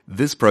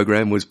This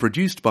program was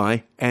produced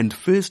by and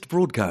first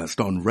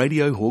broadcast on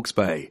Radio Hawke's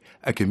Bay,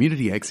 a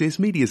community access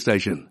media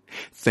station.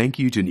 Thank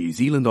you to New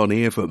Zealand On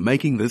Air for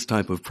making this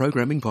type of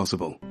programming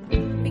possible.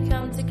 We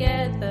come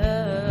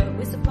together,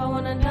 we support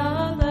one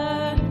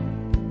another.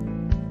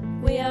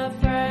 We are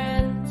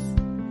friends.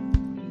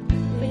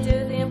 We do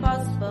the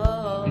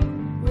impossible.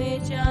 We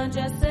challenge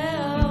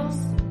ourselves.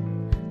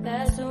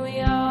 That's who we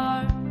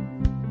are.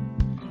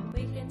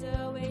 We can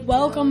do.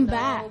 Welcome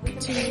back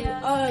to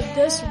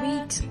this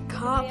week's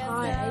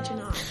Kapai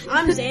HNI.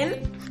 I'm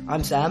Zen.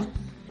 I'm Sam.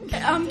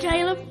 I'm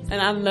Caleb.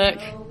 And I'm Nick.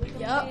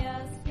 Yup.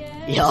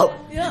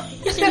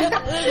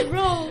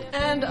 Roll.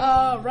 And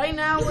right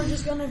now we're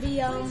just gonna be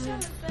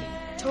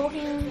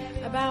talking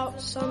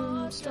about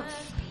some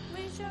stuff,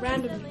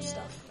 random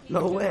stuff.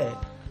 No way.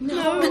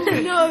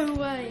 No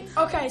way.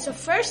 Okay, so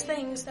first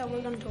things that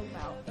we're gonna talk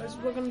about is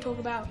we're gonna talk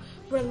about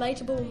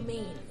relatable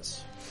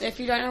memes. If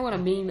you don't know what a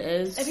meme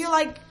is, If you're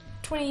like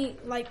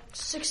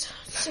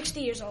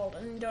 60 years old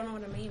and you don't know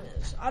what a meme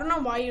is, I don't know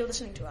why you're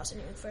listening to us in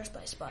the first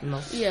place, but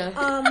No. yeah,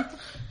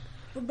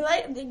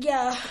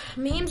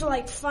 memes are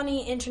like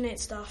funny internet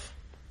stuff.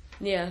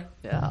 yeah,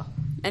 Yeah.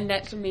 and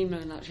that's a meme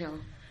in a nutshell.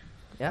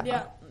 Yeah.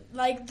 Yeah,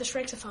 like the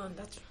Shrexathon.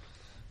 That's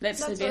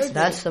the That's best.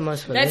 That's the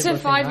most relatable That's a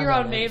thing I've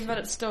 5-year-old ever meme, but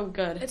it's still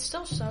good. It's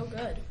still so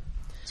good.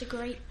 It's a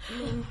great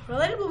meme.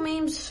 Relatable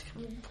memes.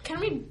 Can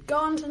we go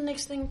on to the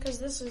next thing? Because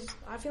this is,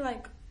 I feel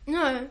like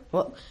no.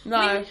 What?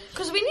 No,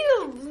 Because we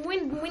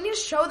need to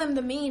show them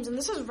the memes, and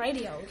this is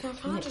radio. We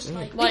can't just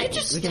like Like, we could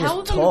just we can tell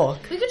just them. talk.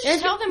 We could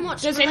just tell them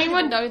what's. does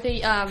anyone know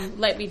the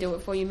 "Let me do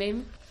it for you"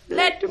 meme?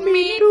 Let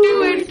me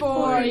do it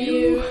for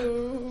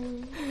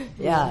you.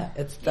 Yeah,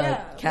 it's the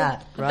Yeah.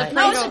 cat, right?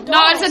 No, it's a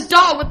No, it's a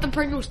dog with the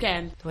Pringles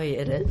can. Wait,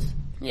 it is?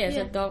 Yeah, it's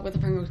a dog with a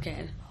Pringles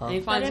can, Oh.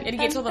 and he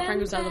gets all the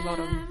Pringles out of the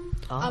bottom.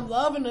 Oh. I'm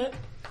loving it.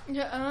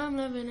 Yeah, I'm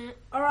loving it.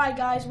 All right,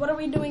 guys, what are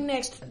we doing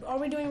next? Are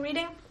we doing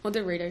reading? We'll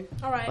do reading.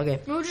 All right.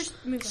 Okay. We'll just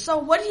move on. So,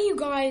 what do you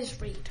guys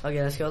read?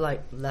 Okay, let's go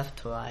like left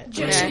to right.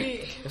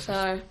 Okay.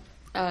 So,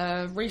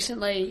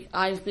 recently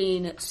I've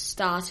been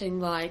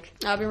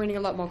reading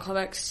a lot more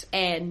comics,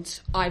 and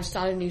I've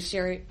started a new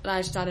series, and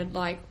I started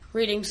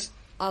reading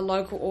a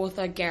local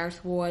author,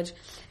 Gareth Ward,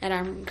 and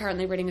I'm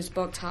currently reading his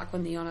book,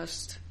 Tarquin the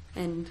Honest,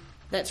 and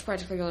that's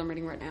practically all I'm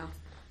reading right now.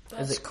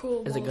 That's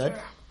cool. Is it good?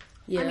 Walter.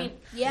 Yeah. I mean,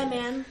 yeah,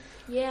 man.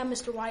 Yeah,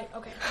 Mr. White.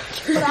 Okay.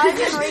 But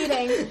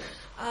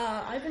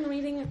I've been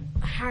reading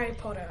Harry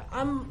Potter.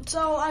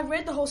 So I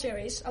read the whole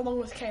series along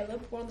with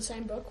Caleb. We're on the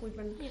same book. We've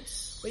been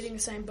reading the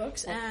same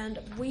books, and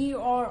we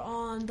are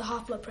on the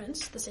Half-Blood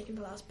Prince, the second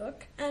to last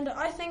book. And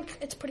I think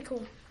it's pretty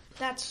cool.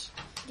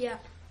 Yeah.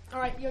 All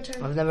right, your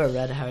turn. I've never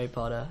read Harry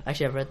Potter.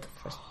 Actually, I've read the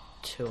first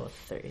 2 or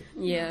 3.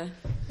 Yeah.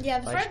 Yeah,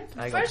 the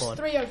I got first bored.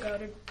 3 are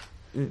good.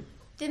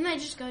 Didn't they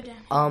just go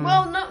down?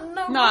 Well,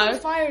 no. No.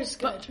 Fire is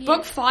good.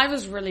 Book 5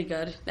 is really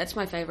good. That's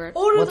my favorite.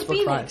 Order What's of the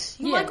book Phoenix.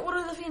 5? You Yeah. like Order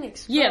of the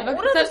Phoenix? Yeah, No, but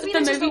Order of the the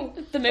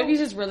Phoenix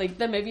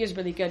movie is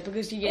really good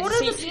because you get Order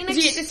to of see the Phoenix-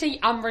 you get to see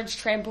Umbridge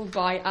trampled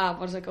by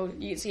what is it called?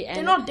 You get to see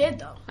They're not dead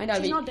though. I know,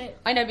 She's but not dead.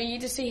 I know, but you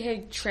get to see her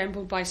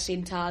trampled by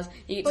centaurs.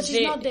 You get But to she's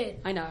see not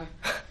dead. I know.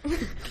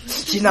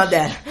 She's not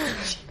dead.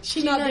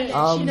 She's not dead.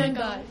 Um, She didn't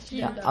die. She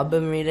Yeah, didn't die. I've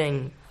been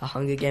reading a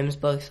Hunger Games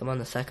book. I'm on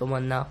the second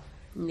one now.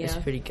 It's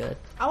Yeah. pretty good.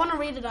 I want to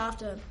read it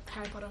after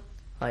Harry Potter.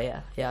 Oh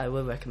yeah, I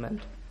would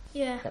recommend.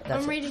 Yeah, That's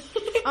I'm it. reading.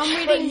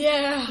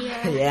 Yeah.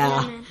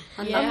 Yeah. Man.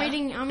 Yeah.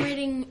 I'm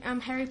reading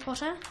Harry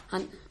Potter.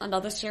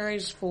 Another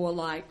series for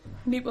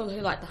people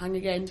who like the Hunger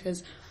Games,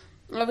 because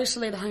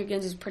obviously the Hunger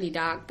Games is pretty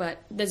dark, but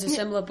there's a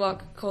similar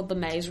book called The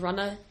Maze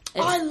Runner.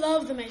 I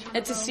love the Maze Runner.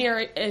 It's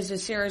a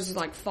series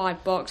of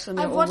 5 books, and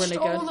they're I've all watched really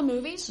good. all the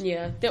movies.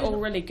 Yeah, they're all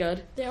really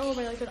good. They're all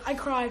really good. I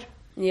cried.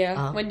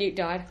 Yeah, when Newt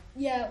died.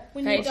 Yeah,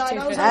 when Page you died,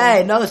 I was 250. like,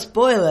 Hey, no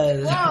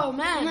spoilers. "Whoa,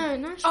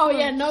 man!" No. Oh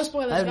yeah, no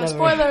spoilers. I've No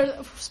never-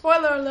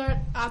 spoiler alert.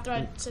 After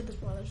I said the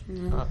spoilers.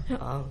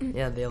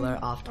 Yeah, the alert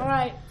after. All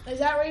right, is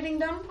that reading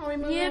done? Are we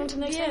moving on to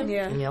the next thing?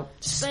 Yeah. Yep.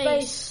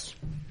 Space.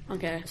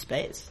 Okay.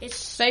 Space.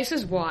 Space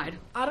is wide.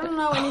 I don't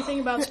know anything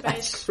about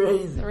space.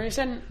 Crazy.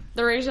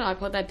 The reason I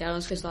put that down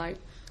is because I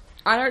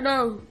don't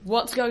know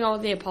what's going on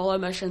with the Apollo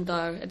mission,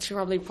 though. It's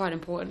probably quite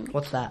important.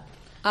 What's that?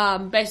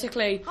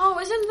 Basically, Oh,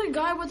 isn't the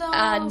guy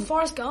with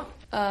Forrest Gump?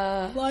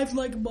 I Life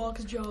like a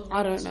box of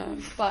chocolates. don't know,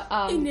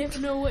 but You never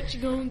know what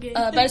you're going to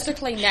get.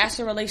 basically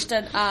NASA released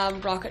a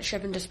rocket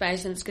ship into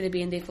space, and it's going to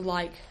be in there for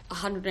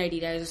 180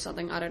 days or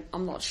something.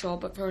 I'm not sure,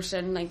 but for a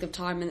certain length of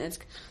time, and they're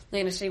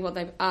going to see what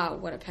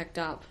it picked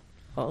up.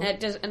 Oh,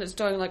 And it's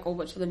doing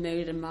orbits for the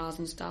moon and Mars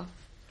and stuff.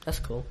 that's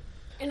cool.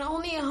 In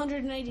only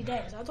 180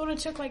 days. I thought it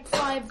took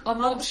 5 I'm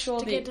not months sure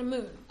to get to the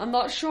moon. I'm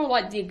not sure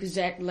the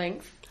exact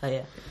length. Oh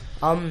yeah.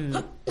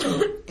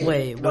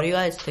 Wait, what do you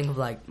guys think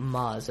of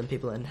Mars and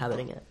people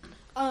inhabiting it?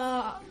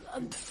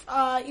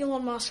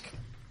 Elon Musk.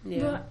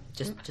 Yeah.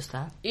 Just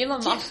that?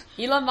 Elon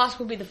Musk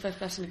will be the first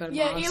person to go to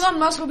Yeah, Mars. Elon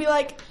Musk will be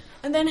like,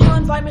 And then he'll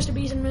invite Mr.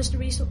 Beast, and Mr.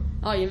 Beast will...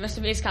 Oh, yeah,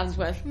 Mr. Beast comes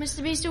with.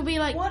 Mr. Beast will be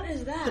like, What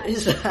is that?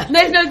 Is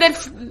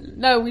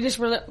that?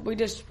 We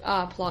just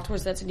plot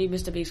twist. That's a new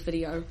Mr. Beast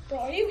video. Bro,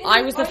 are you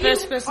I was the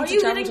first person to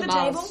travel to the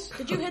Mars. table?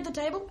 Did you hit the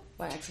table?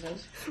 By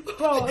accident.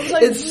 Bro, it was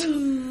like...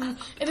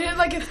 it hit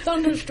like a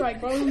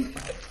thunderstrike, bro.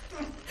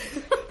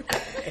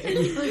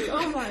 Like,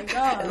 oh my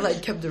god. It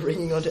like kept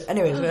ringing on to.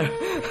 Anyways,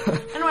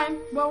 Anyway,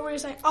 what were you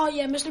saying? Oh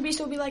yeah, Mr. Beast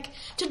will be like,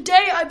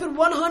 today I put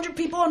 100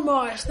 people on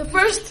Mars. The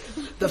first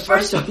one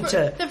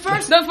to. the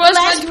first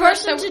last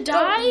person to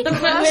die.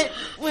 The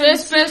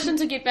first person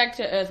to get back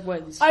to Earth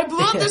wins. I blew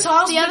up this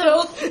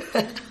hospital.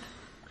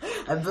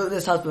 I blew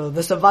this hospital.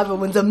 The survivor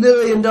wins $1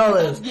 million.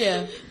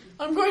 Yeah.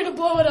 I'm going to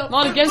blow it up.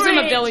 Mom gives him $1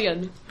 Great.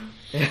 billion.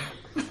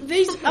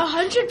 These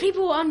 100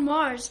 people on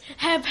Mars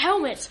have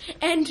helmets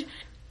and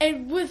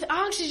with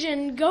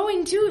oxygen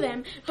going to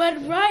them,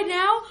 but right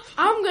now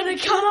I'm gonna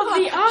cut off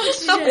the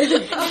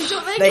oxygen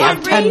until They can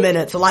have 10 breathe.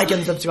 minutes. Like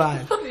and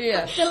subscribe.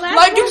 Yeah. The last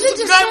Like and person to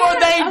subscribe or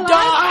stay they alive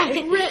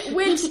die.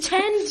 wins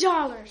 $10,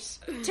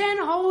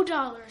 $10 whole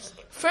dollars.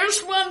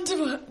 First one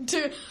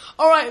to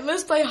alright,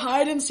 let's play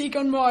hide and seek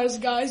on Mars,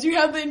 guys. You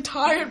have the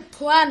entire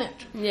planet.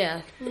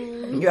 Yeah.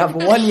 You have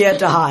 1 year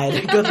to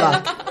hide. Good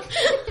luck.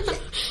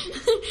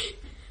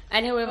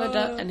 And whoever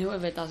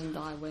doesn't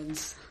die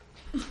wins.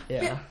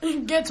 Yeah.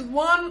 Gets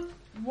 $1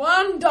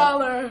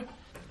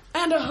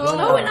 and a home.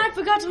 Oh, and I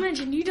forgot to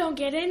mention, you don't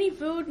get any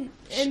food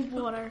and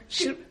water.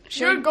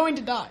 You're going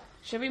to die.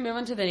 Should we move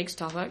on to the next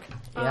topic?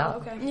 Yeah.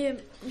 Okay.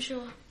 Yeah,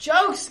 sure.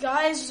 Jokes,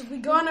 guys. We're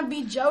gonna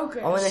be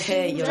jokers. I want to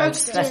hear your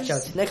Jokesters. best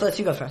jokes. Nicholas,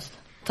 you go first.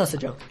 Tell us a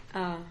joke.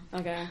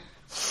 Okay.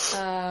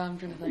 I'm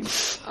trying to think.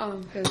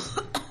 Because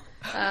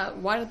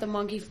why did the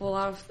monkey fall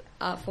out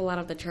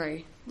of the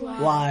tree?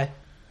 Why?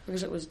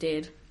 Because it was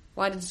dead.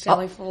 Why did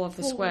Sally fall off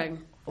the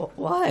swing?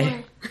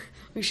 Why?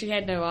 Because she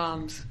had no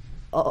arms.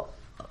 Oh.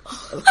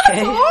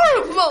 Okay.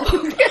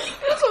 Horrible. That's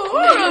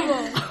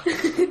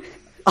horrible.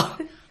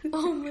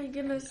 Oh my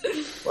goodness.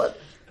 What?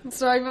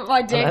 Sorry, but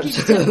my dad I'm keeps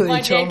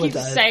absolutely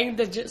saying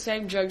the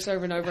same jokes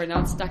over and over, and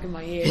now it's stuck in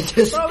my head.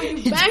 Bro,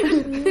 you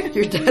banged.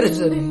 Your dad is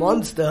a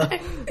monster.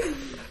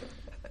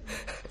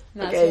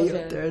 That's Okay, all your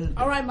good. turn.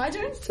 Alright, my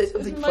turn? Say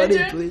something My funny,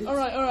 turn? please.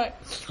 Alright.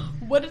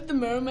 What did the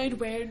mermaid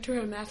wear to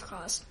her math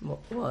class?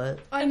 What?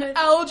 An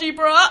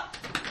algebra.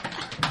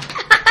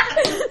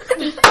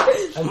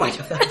 Oh my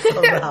god, that's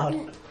so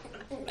loud.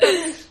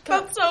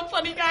 That's so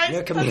funny, guys.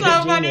 You're a That's comedic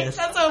so funny. genius.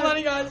 That's so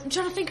funny, guys. I'm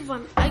trying to think of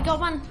one. I got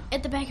one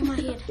at the back of my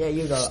head. Yeah,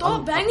 you go.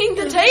 Stop banging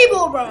the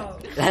table, bro.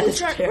 That is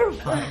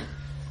terrifying.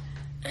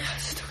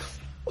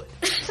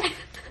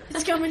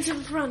 It's coming to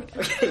the front.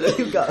 Okay,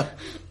 you go.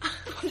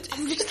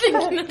 I'm just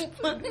thinking of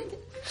one.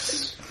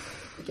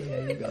 Okay,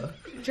 yeah, you go.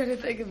 I'm trying to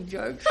think of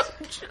jokes.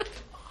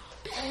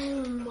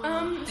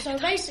 So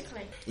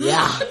basically,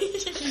 Yeah.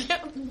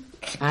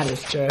 That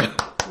is true.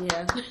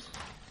 Yeah.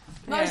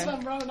 Nice Yeah.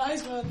 one, bro.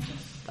 Nice one.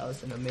 That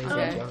was an amazing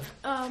Okay. joke.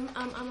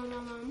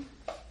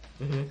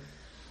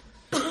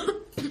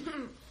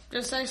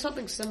 Just say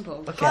something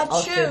simple. Okay,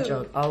 I'll say a Achoo.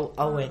 joke.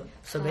 I'll wait.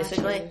 So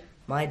basically,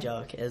 my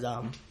joke is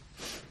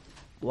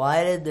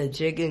why did the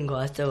chicken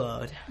cross the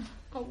road?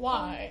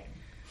 Why?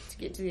 To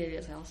get to the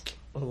idiot's house.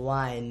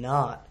 Why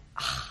not?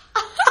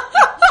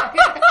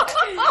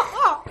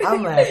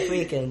 I'm a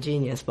freaking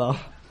genius, bro.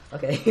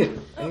 Okay, you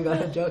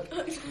got a joke?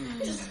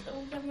 it's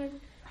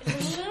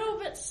a little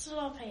bit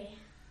sloppy.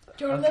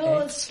 You're a Okay.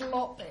 little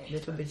sloppy.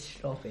 Little bit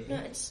sloppy. No,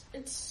 it's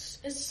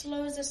as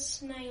slow as a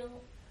snail.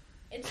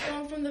 It's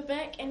gone from the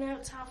back and now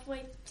it's halfway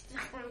to the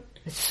front.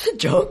 Is this a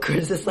joke or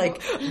is this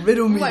like,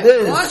 riddle me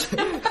this?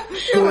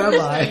 Who am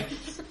I?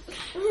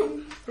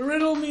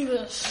 Riddle me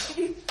this.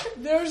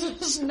 There's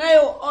a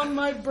snail on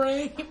my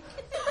brain.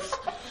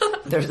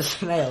 There's a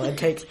snail. It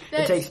takes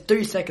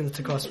 3 seconds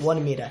to cross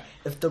 1 meter.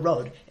 If the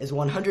road is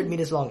 100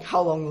 meters long,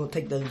 how long will it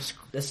take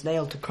the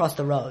snail to cross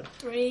the road?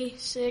 3,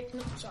 6,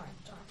 no, sorry.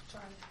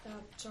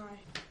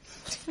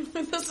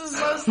 This is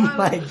so Oh silent.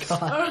 my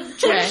god.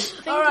 Okay.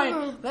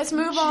 Alright, let's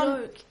move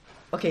on.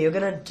 Okay, you're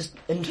gonna just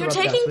interrupt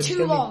us. taking We're just too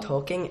gonna long. be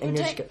talking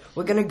and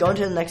we're gonna go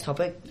into the next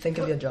topic. Think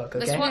of your joke,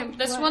 okay?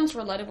 This one's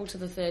relatable to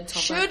the third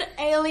topic. Should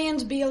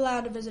aliens be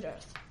allowed to visit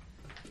Earth?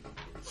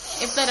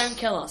 If they don't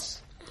kill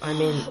us. I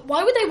mean,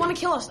 Why would they want to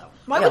kill us, though?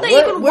 Why yeah, would they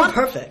we're, even we're want...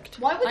 perfect.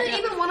 Why would they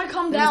even want to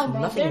come down,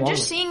 bro? nothing They're wrong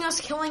just with- seeing us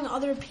killing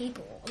other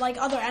people, like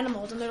other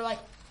animals, and they're like,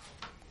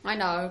 I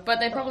know, but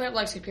they probably have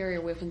like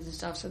superior weapons and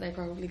stuff, so they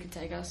probably could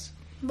take us.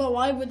 but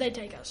why would they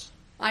take us?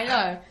 I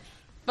know,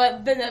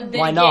 but then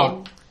Why again,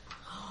 not?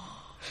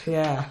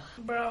 Yeah.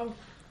 Bro.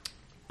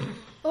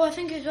 Oh, I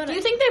think I got it. Do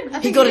you think they...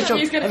 He got a joke.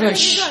 He's gonna Everyone,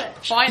 finish. shh. got it.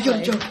 He got a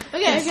Finally. joke.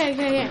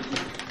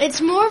 Okay. It's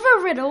more of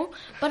a riddle,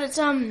 but it's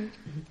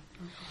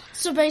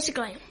So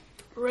basically,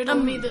 Riddle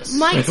me this.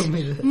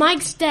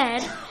 Mike's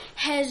dad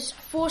has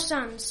 4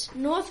 sons.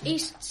 North,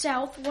 east,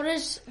 south. What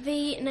is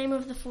the name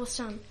of the 4th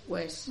son?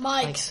 West.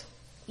 Mike's.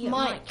 Yeah,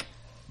 Mike.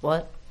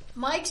 What?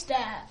 Mike's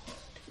dad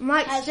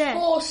Mike's has dad.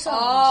 4 sons.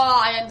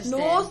 Oh, I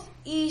understand. North,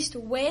 east,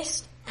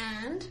 west,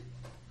 and...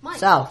 Mike.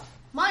 South.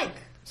 Mike.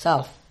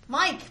 South.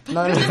 Mike.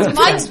 No, It's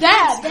Mike's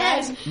dad.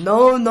 Guys.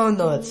 No,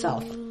 it's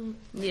South.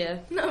 Yeah.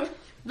 No.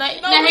 No,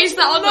 he's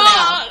the odd one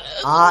out.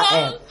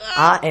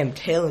 I am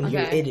telling you,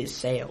 Okay. it is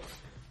South.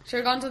 Should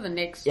we go on to the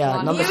next Yeah,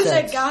 one? number Music,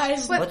 6.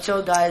 guys. What's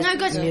your guys' No,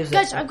 guys,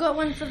 music? I've got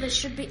one for this.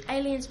 Should be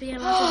aliens be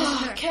allowed to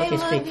visit Earth? Okay,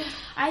 speak.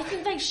 I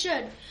think they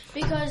should,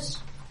 because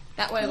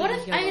That way we what can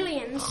if hear them.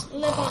 aliens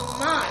live on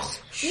Mars?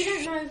 We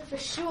don't know for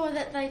sure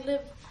that they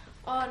live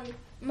on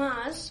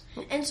Mars,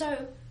 and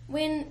so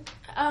when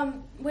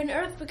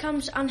Earth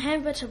becomes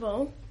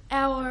uninhabitable,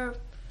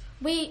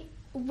 we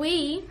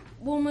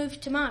will move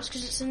to Mars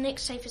because it's the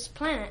next safest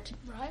planet.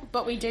 Right.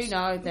 But we do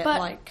know that,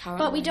 currently.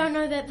 But we don't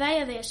know that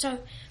they are there. So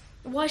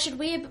why should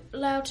we be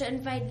allowed to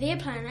invade their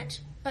planet,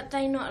 but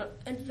they not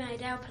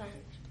invade our planet?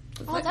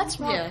 Oh, that's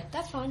right. Yeah.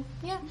 That's fine.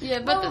 Yeah. Yeah,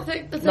 but the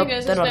thing Nope,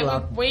 is they're not that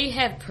allowed. we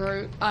have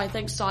proof. I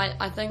think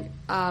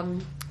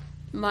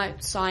my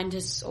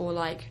scientists or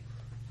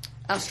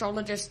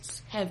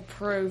astrologists have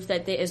proved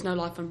that there is no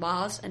life on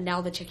Mars, and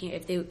now they're checking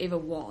if there ever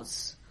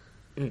was.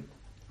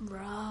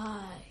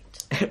 Right.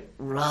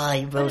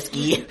 Right,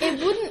 broski. It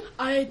wouldn't.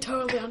 I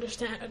totally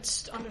understand.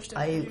 It's understood.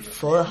 I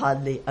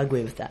full-heartedly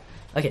agree with that.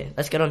 Okay,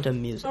 let's get on to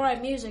music. All right,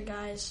 music,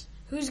 guys.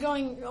 Who's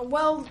going?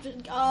 Well,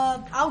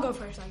 I'll go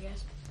first, I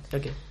guess.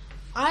 Okay,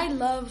 I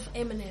love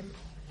Eminem.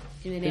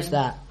 who's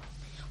that?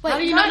 How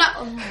do you not know?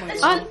 Oh my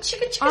God.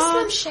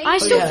 I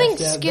still yeah, think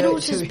yeah,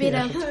 Skittles very is true,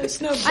 better.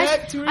 It's no I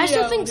bacteria.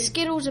 still think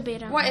Skittles are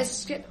better. What is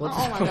skit? Oh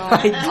my Oh God.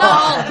 my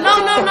God.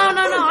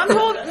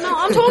 No.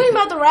 I'm talking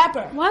about the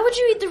rapper. Why would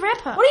you eat the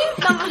rapper? What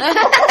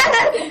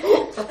are you?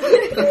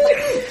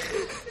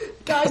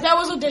 Guys, that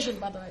was audition,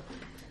 by the way.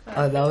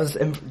 Oh,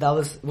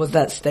 was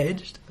that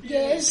staged?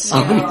 Yes.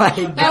 Oh my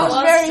That God.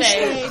 was very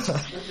staged.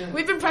 staged.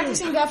 We've been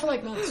practicing that for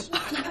like months.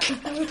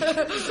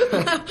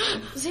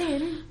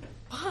 Zen.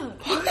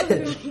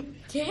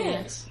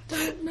 Yes.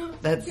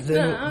 That's I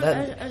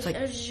that's like,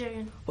 was just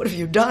joking. what have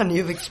you done?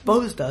 You've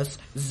exposed us,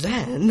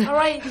 Zen. All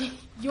right,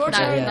 your No,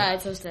 turn. yeah.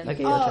 it's just them.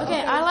 Okay, your turn.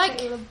 Okay, I like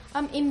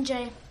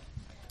MJ.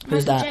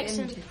 Who's Michael that?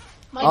 Jackson.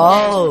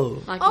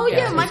 Oh, Oh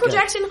yeah, Michael good.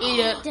 Jackson. Eat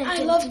it. I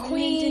love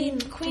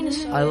Queen. Queen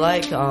is so. I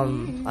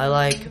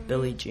like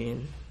Billie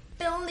Jean.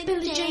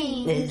 Billie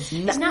Jean. Is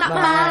not, not my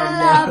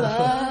my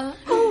lover.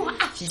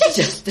 She's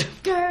just a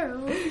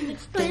Girl,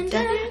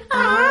 Splendor,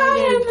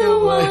 I am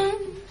the one.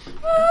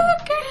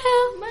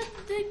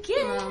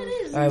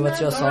 Alright, what's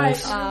your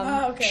songs?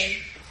 Okay.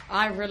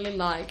 I really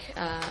like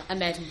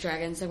Imagine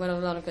Dragons. They've got a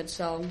lot of good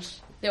songs.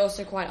 They're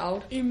also quite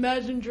old.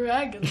 Imagine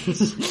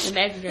Dragons.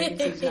 Imagine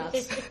Dragons is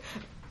nuts.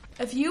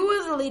 If you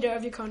were the leader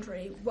of your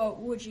country, what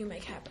would you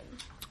make happen?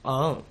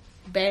 Oh,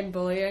 Ban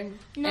bullying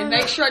and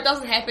make sure it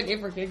doesn't happen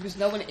ever again because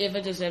no one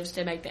ever deserves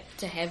to make that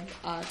to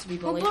be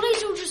Well, bullied.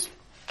 bullies will just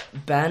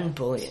ban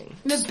bullying.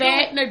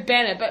 Ban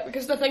it, but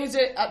because the thing is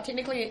that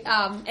technically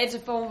it's a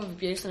form of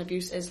abuse and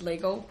abuse is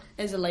illegal.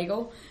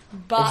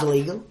 But It's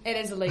illegal? It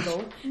is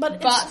illegal. But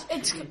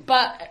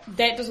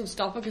that doesn't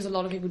stop it because a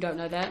lot of people don't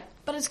know that.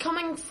 But it's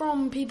coming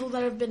from people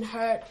that have been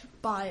hurt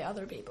by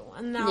other people,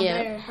 and now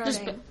they're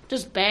hurting.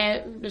 Just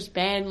ban Just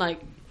ban them.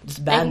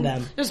 Just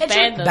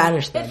ban them.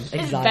 Banish them.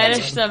 Exactly.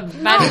 Banish them.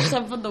 Banish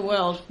them from the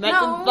world. Make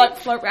them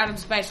float around in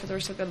space for the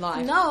rest of their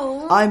life.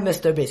 No. I'm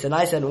Mr. Beast, and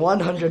I sent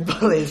 100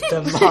 bullies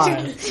to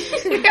Mars.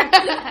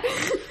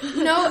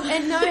 no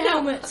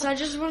helmets. I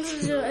just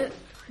wanted to.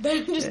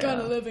 They're just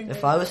kind of living.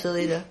 If I was the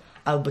leader,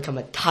 I would become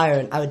a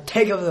tyrant. I would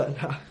take over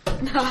the...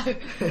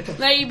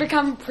 No, you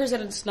become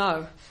President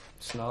Snow.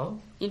 Snow?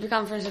 You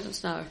become President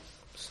Snow.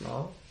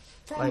 Snow?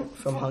 Like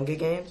from Hunger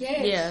Games?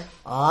 Yes. Yeah.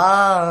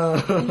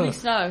 Ah.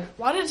 Snow.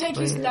 Why did it take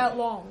you that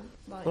long?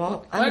 Like,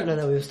 Well, I didn't know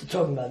that we were still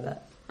talking about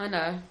that. I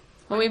know.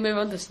 Well, we move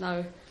on to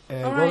Snow.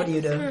 What would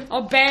you do?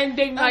 Or ban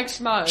Big Mike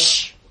Snow.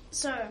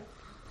 So,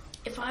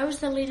 if I was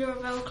the leader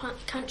of our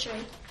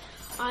country,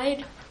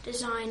 I'd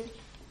design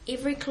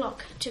every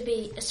clock to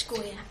be a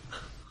square.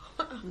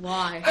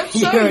 Why?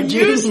 You're a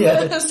genius.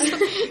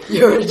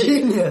 You're a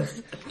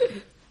genius.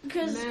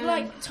 Because,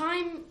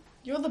 time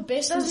You're the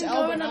best doesn't since go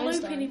Albert in a loop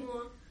Einstein.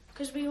 anymore.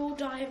 Because we all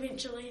die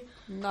eventually.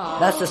 No.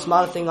 That's the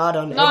smart thing I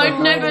don't No, ever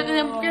but know.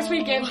 then I guess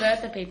we give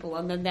birth to people,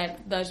 and then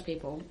those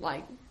people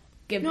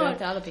give birth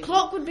to other people.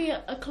 Clock would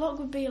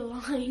be a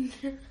line.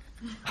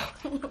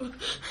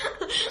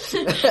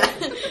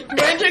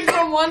 Ranging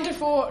from 1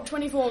 to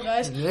 24,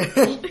 guys.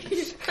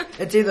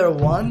 It's either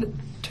 1,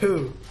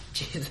 2.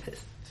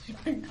 Jesus.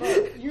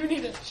 You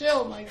need to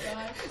chill, my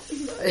guy.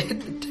 I hit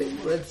the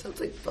table. It sounds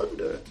like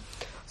thunder.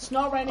 It's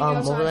not raining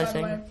outside, what was I by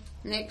the way. saying?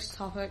 Next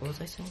topic. What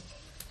was I saying?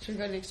 Should we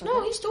go to next topic?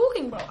 No, he's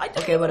talking, bro. I don't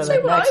Okay, whatever. say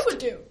what Next. I would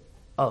do.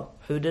 Oh,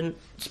 who didn't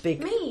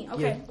speak? Me,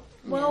 okay.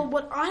 You. Well,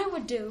 what I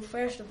would do,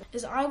 first of all,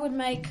 is I would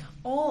make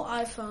all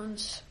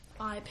iPhones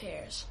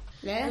iPairs.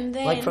 Yeah? And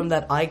then... Like from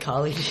that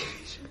iCarly.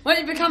 When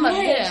you become a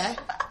Yes.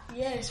 peer,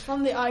 Yes,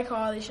 from the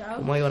iCarly show.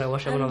 Oh my god, I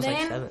watched that when I was like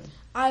then 7.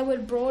 I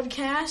would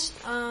broadcast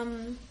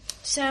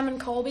Sam and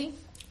Colby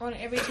on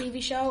every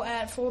TV show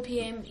at 4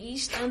 p.m.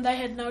 East, and they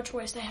had no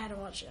choice; they had to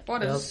watch it.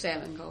 What is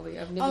salmon, Colby?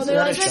 I've never Oh, seen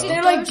they're that like show.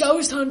 they're like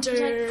ghost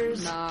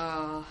hunters.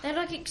 Nah. They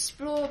like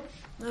explore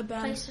Not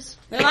bad. places.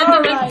 They're like,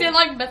 Alright. they're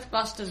like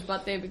Mythbusters,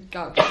 but they're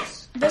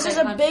ghosts. This is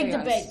They a hunt big for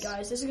debate, ghosts.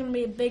 guys. This is going to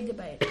be a big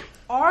debate.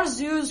 Are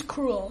zoos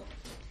cruel?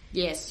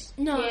 Yes.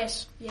 No.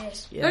 Yes.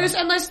 Yeah. Because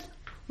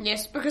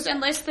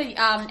unless the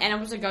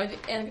animals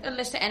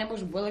unless the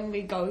animals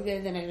willingly go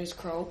there, then it is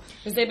cruel.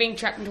 Because they're being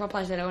trapped into a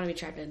place they don't want to be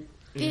trapped in.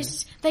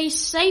 They're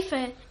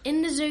safer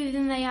in the zoo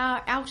than they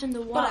are out in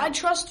the wild. But I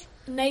trust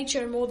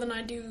nature more than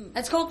I do.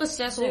 It's called the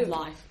circle of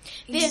life.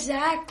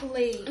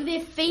 Exactly. They're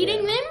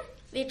feeding them.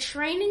 They're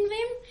training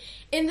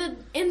them.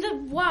 In the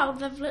wild,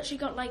 they've literally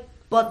got like.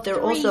 But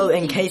they're also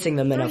encasing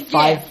them in a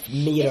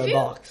 5-meter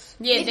box.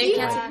 Yeah, they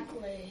can.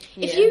 Exactly.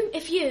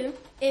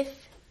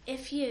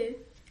 If you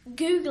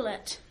Google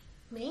it,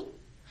 Me?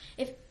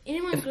 if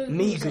anyone Googles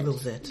Me it,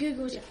 Googles it.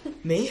 Googles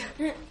it. Me?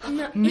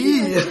 No,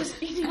 Me.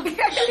 if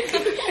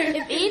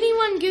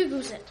anyone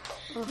Googles it,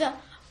 the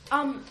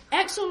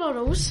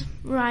axolotls,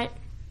 right?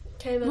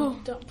 Caleb, Oh,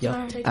 don't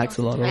Yeah, take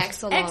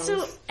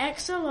axolotls.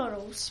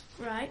 Axolotls,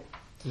 right?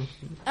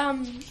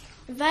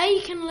 They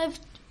can live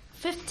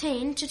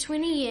 15 to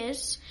 20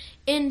 years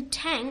in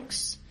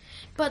tanks,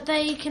 but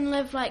they can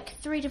live like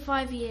 3 to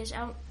 5 years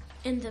out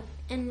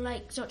in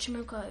Lake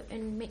Xochimilco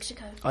in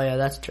Mexico. Oh yeah,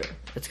 that's true.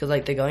 It's because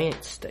like they're going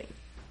extinct.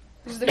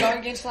 Because they're going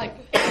against like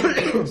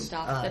algae and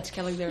stuff that's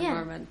killing their Yeah.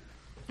 environment.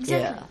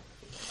 Exactly. Yeah.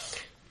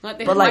 Like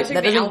they're But like fighting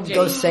that the doesn't algae.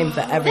 go same for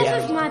every That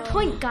is animal. my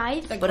point,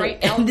 guys. The But great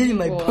it, algae this is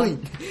my war.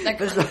 point. Like-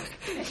 But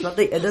it's not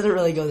it doesn't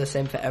really go the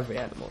same for every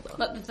animal though.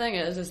 But the thing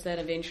is that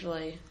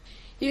eventually,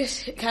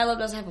 yes, Caleb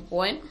does have a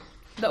point.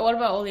 But what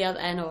about all the other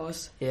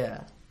animals?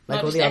 Yeah. Like Like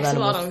all just the other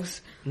animals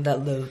axolotls.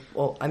 that live.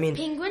 Well, I mean,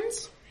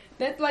 Penguins?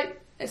 That like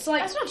it's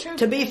like That's not true.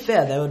 to be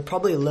fair, they would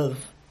probably live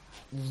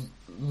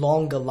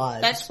longer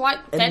lives that's why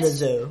in that's, the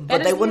zoo, that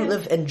but is they the- wouldn't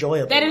live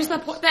enjoyable. That is the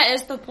lives. point. That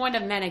is the point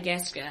of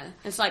Madagascar.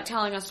 It's like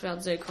telling us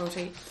about zoo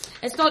cruelty.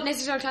 It's not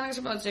necessarily telling us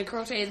about zoo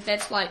cruelty.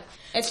 That's like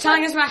it's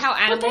telling us about how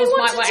animals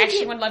wanted might to actually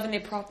get- want to live in their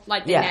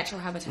their Yeah. natural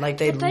habitat. Like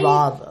they'd They-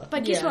 rather.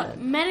 But guess Yeah. what?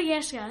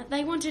 Madagascar,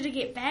 they wanted to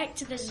get back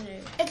to the zoo.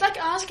 It's like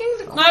asking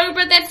the no,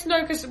 but that's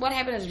no. Because what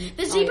happened is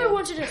The zebra yeah.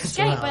 wanted to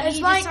escape, but It's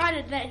he like-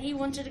 decided that he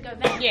wanted to go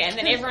back. Yeah, and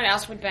then everyone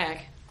else went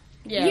back.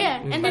 Yeah. Yeah,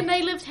 and then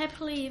they lived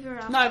happily ever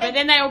after. No, but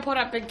then they all put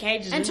up big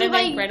cages Until and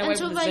then they they- ran away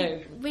until with the they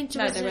zoo. went to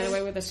No, a they zoo. ran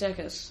away with the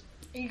circus.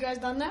 Are you guys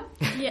done now?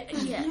 Yeah,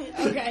 yeah.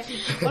 Okay.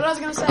 What I was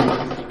gonna say,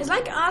 it's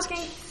like asking,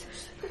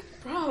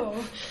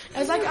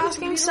 it's like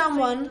asking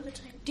someone,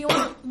 would you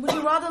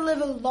rather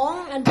live a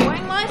long and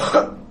boring life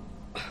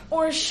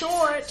or a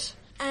short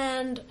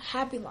and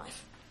happy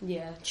life?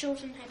 Yeah.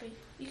 Short and happy.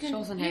 You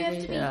Short and you happy,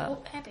 have to be yeah.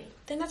 happy.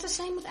 Then that's the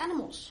same with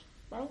animals,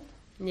 bro.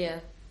 Yeah.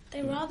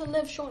 They rather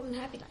live short and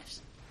happy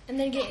lives and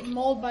then get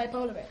mauled by a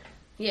polar bear.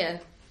 Yeah.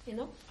 You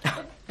know?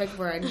 Big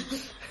brain.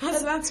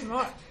 That's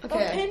smart.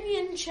 Okay.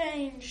 Opinion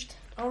changed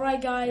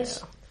Alright,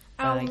 guys.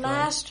 Our I agree.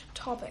 last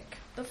topic.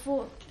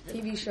 before.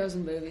 TV shows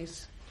and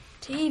movies.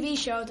 TV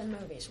shows and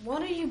movies.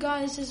 What are you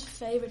guys'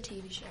 favorite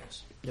TV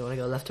shows? You want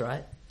to go left to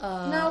right?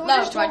 No, we'll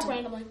just talk right.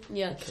 randomly.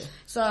 Yeah.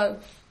 So,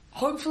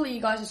 hopefully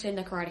you guys have seen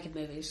the Karate Kid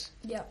movies.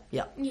 Yeah.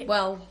 Yeah. Yeah.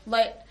 Well,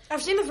 like,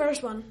 I've seen the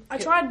first one. I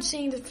tried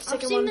seeing the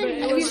second seen one, the but it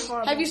newest was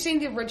horrible. have you seen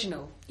the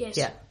original? Yes.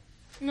 Yeah.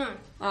 No.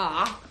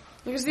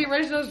 Because the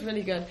original is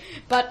really good.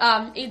 But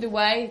either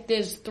way,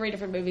 there's 3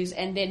 different movies,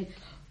 and then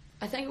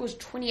I think it was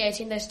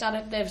 2018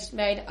 they've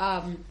made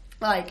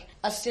like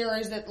a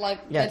series that like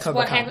Yeah, it's Cobra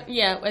what Kai. happens.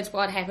 Yeah, it's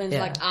what happens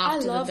Yeah. like I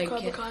after love the big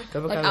Cobra kick. Kai.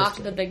 Cobra Like Kai was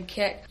after the good. big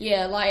kick.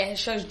 Yeah, like it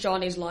shows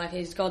Johnny's life.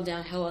 He's gone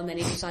downhill, and then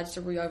he decides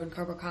to reopen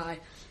Cobra Kai.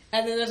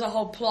 And then there's a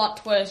whole plot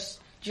twist.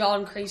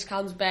 John Kreese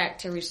comes back.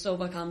 Terry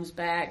Silver comes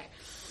back.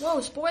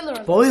 Whoa, spoiler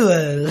alert.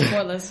 Spoilers.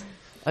 Spoilers.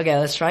 Okay,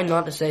 let's try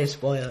not to say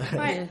spoiler.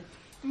 Right. Yeah.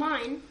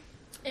 Mine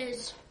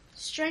is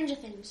Stranger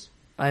Things.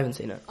 I haven't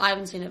seen it. I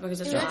haven't seen it because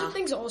it's Stranger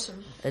Things are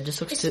awesome. It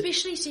just looks too...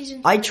 Especially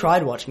season I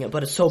tried watching it,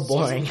 but it's so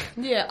boring.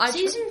 Yeah,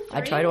 Season 3.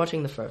 I tried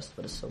watching the first,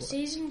 but it's so boring.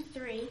 Season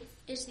 3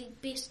 is the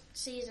best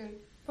season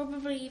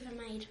probably ever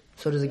made.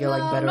 So does it get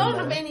like better not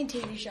and of better? any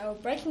TV show.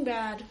 Breaking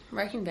Bad.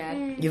 Breaking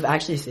Bad. You've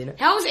actually seen it?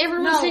 How has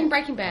everyone No. seen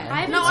Breaking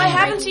Bad? No, I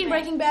haven't seen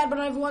Breaking Bad, but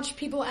I've watched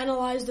people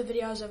analyze the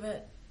videos of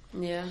it.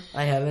 Yeah.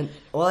 I haven't.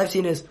 All I've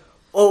seen is,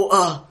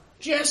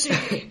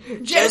 Jesse!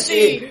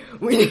 Jesse!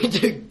 We need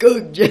to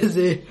cook,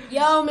 Jesse!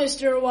 Yo,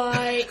 Mr.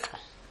 White.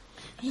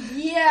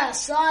 Yeah,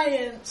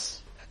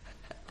 science.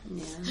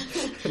 Yeah.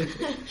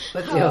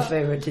 What's your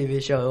favorite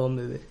TV show or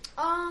movie?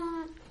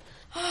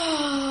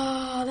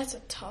 That's a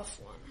tough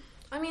one.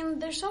 I mean,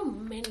 there's so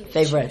many. to choose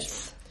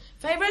Favorites.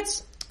 from.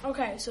 Favorites?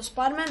 Okay, so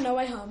Spider-Man No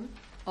Way Home.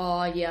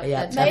 Oh yeah.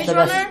 Yeah, that's- That's Maze the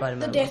best Runner, Spider-Man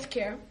The one. Death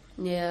Cure.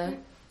 yeah.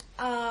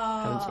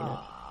 Haven't seen it.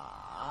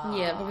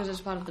 Yeah, because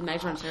it's part of the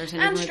Maze Runner series.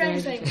 And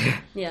Stranger Things.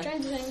 Yeah.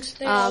 Stranger Things,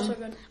 they're also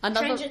good.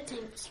 Stranger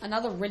Things.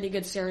 Another really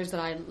good series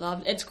that I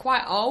love. It's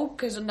quite old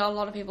because not a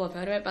lot of people have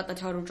heard of it, but the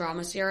Total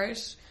Drama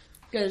series.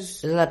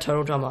 Because Isn't that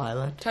Total Drama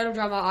Island? Total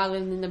Drama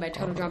Island, and then they made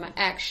Total Drama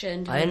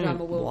Action, I Total didn't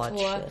Drama World watch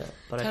Tour, it,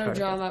 but I've Total heard of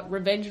Drama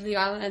Revenge of the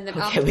Island, and then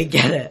Okay, we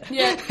get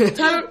it.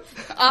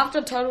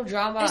 after Total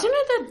Drama... Isn't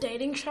it the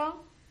dating show?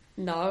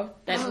 No,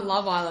 that's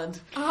Love Island.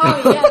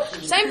 Oh yeah,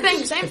 same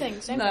thing.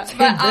 No, Thing.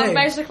 but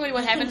basically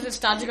what happens is it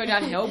started to go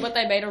downhill, but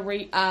they made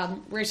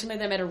recently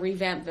they made a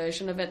revamped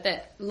version of it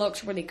that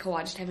looks really cool.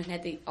 I just haven't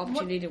had the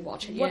opportunity to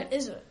watch it yet. What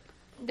is it?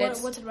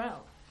 What's it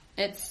about?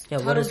 It's Yeah,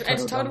 total, what is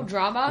it's Total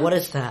Drama. What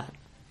is that?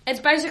 It's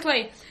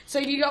basically, so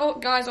you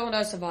guys all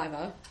know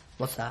Survivor.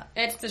 What's that?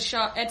 It's the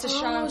show. It's a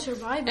show.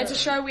 Survivor. It's a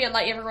show where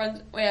like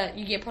where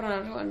you get put on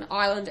an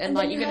island and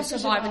like then you're you gonna have to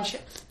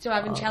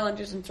survive in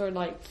challenges and through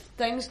like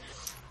things.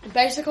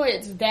 Basically,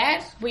 it's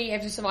that we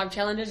have to survive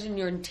challenges and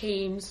you're in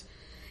teams.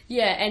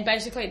 Yeah, and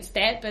basically it's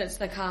that, but it's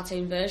the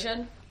cartoon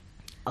version.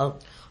 Oh,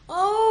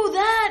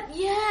 that,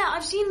 yeah,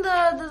 I've seen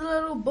the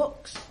little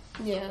books.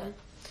 Yeah.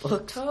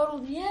 books. Total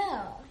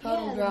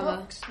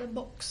Drama. The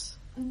books.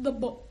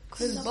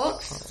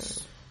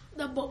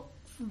 The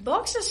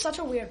books is such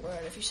a weird word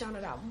if you sound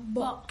it out.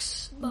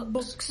 Books.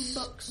 That's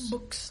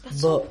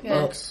so weird.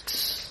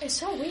 Books. It's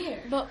so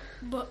weird.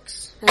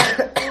 Books.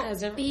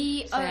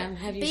 Sam,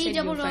 have you seen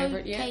your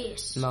favorite yet?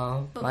 B-O-O-K-S.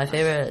 No, my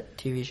favorite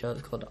TV show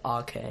is called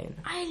Arcane.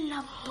 I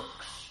love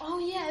books. Oh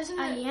yeah, isn't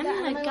it? I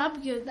am like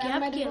Gabriel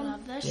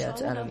of that Yeah,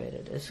 it's show.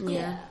 animated. It's cool.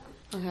 Yeah.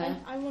 Okay.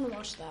 I want to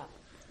watch that.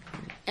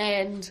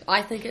 And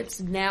I think it's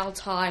now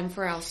time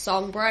for our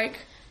song break.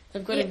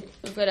 We've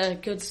got a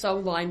good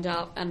song lined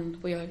up,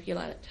 and we hope you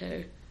like it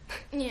too.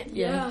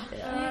 Yeah.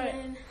 Alright.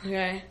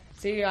 Okay.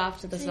 See you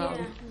after the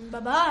song.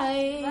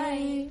 Bye-bye.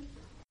 Bye.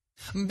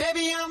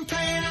 Baby, I'm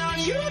playing on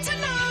you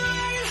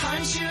tonight.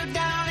 Hunt you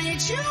down,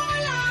 eat you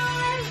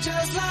alive.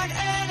 Just like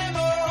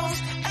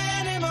animals,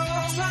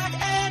 like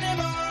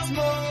animals,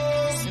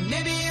 moles.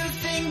 Maybe you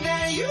think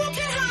that you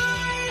can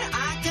hide.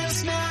 I can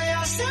smell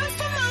yourself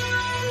from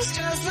miles.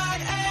 Just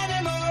like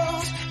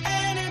animals,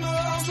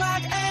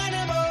 like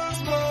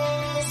animals,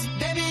 moles.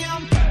 Baby,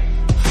 I'm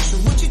so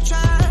what you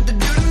trying to do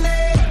to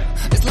me?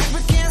 It's like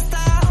we can't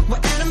stop,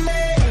 we're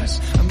enemies.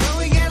 But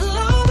we get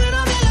along when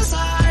I'm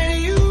inside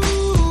you.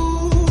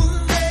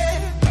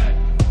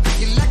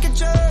 You're like a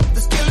drug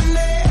that's killing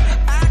me.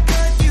 I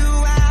cut you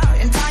out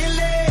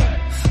entirely.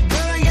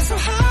 But I get so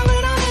high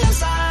when I'm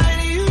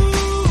inside you.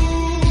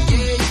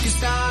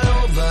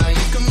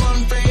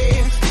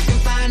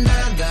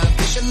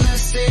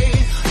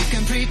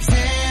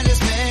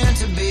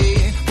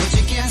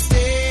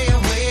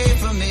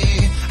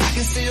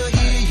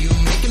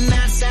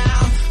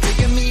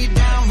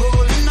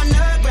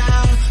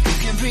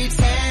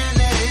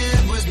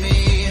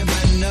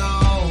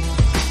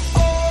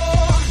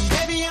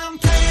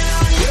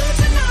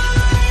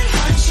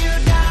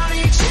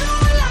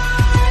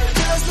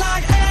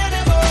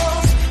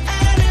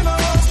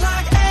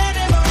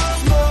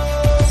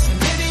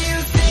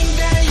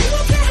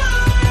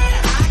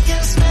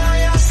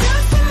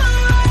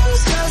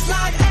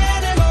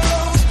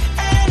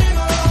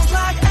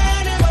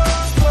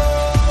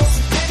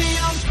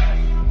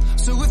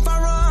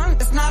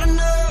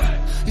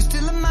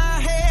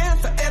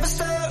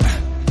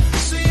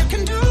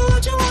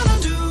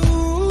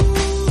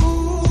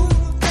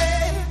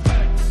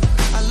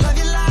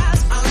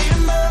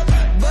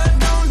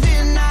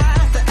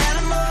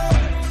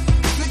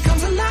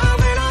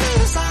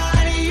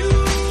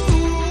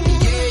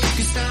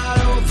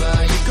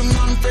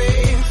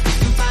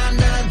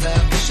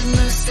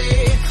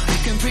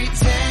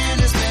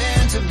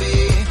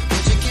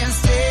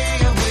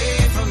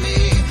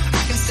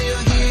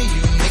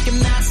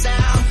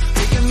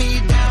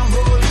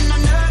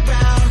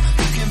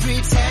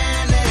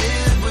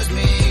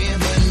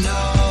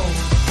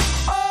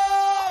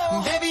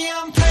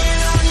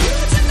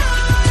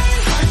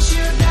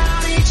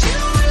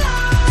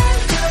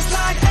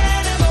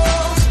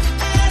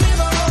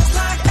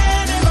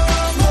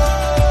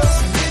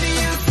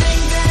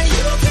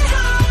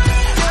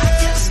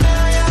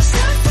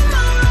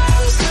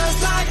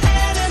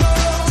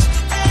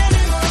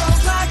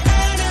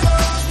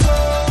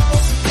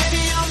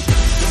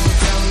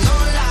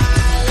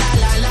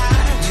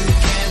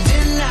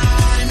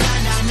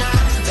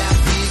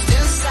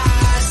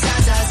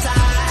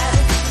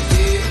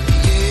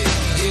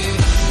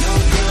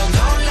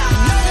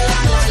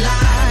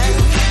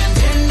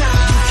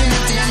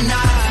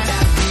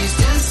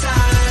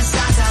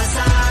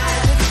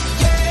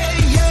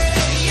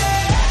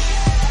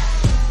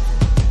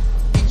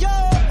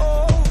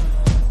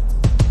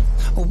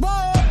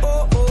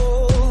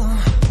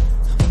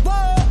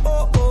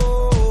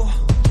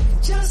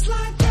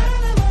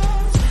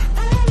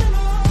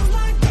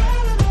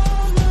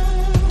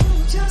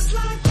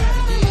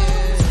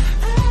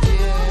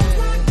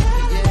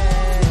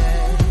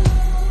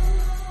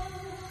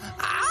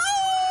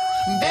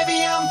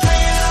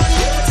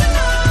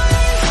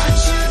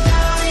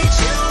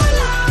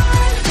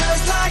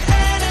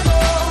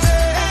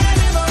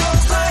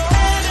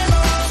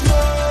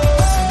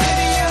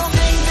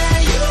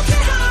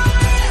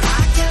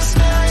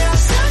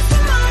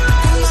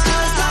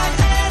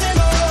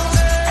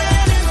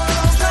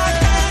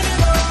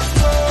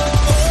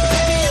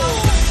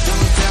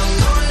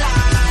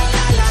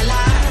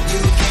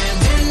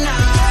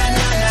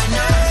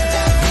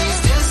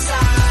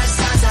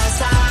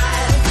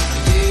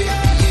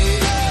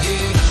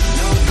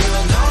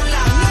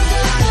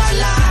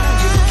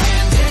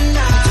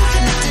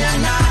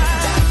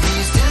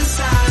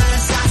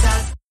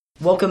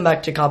 Welcome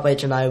back to Kapai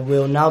HNI.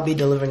 We'll now be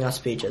delivering our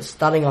speeches,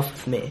 starting off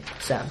with me,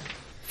 Sam.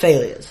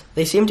 Failures.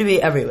 They seem to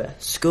be everywhere.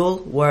 School,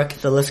 work,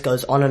 the list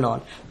goes on and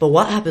on. But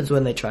what happens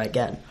when they try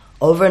again?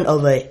 Over and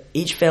over,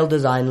 each failed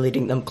design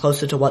leading them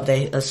closer to what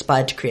they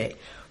aspired to create,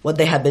 what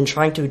they had been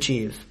trying to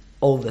achieve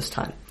all this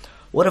time.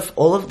 What if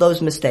all of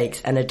those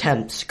mistakes and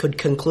attempts could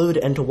conclude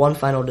into one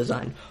final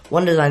design,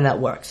 one design that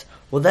works?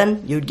 Well,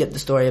 then you'd get the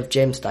story of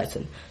James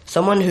Dyson,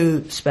 someone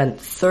who spent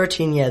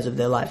 13 years of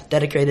their life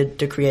dedicated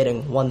to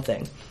creating one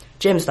thing.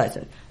 James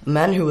Dyson, a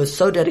man who was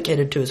so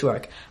dedicated to his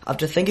work,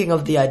 after thinking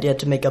of the idea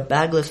to make a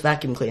bagless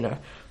vacuum cleaner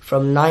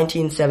from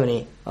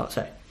 1970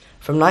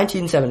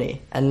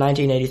 and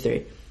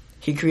 1983,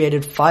 he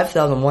created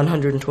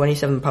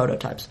 5,127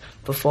 prototypes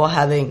before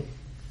having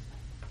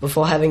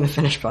the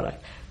finished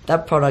product.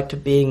 That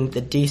product being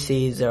the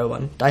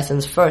DC-01,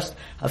 Dyson's first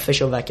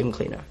official vacuum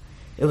cleaner.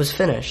 It was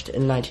finished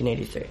in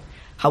 1983.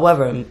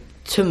 However,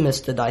 to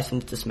Mr.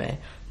 Dyson's dismay,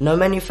 no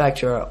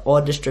manufacturer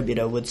or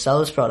distributor would sell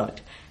his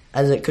product,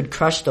 as it could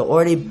crush the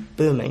already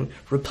booming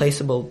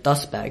replaceable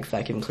dust bag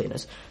vacuum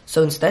cleaners.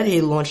 So instead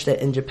he launched it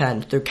in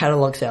Japan through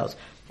catalog sales.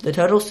 The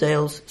total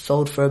sales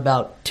sold for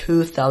about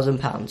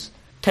 £2,000.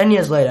 10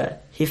 years later,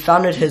 he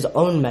founded his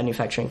own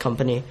manufacturing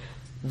company,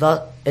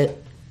 in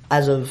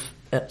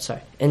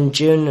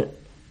June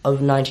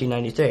of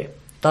 1993.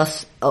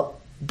 Thus,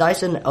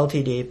 Dyson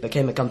Ltd.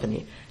 became a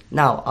company.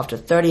 Now, after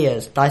 30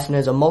 years, Dyson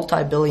is a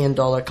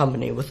multi-billion-dollar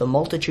company with a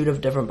multitude of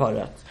different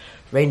products,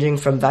 ranging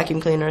from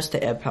vacuum cleaners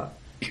to air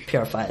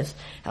purifiers.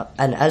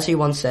 And as he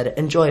once said,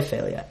 enjoy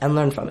failure and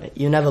learn from it.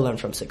 You never learn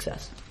from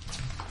success.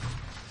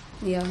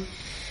 Yeah.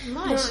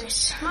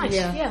 Nice.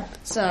 Yeah.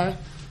 So,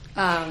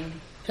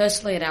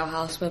 personally at our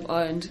house, we've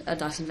owned a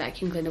Dyson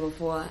vacuum cleaner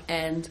before,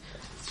 and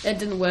it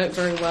didn't work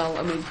very well.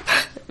 I mean,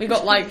 we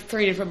got like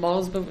 3 different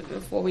models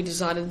before we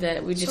decided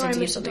that we just had to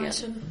get something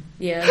else.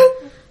 Yeah.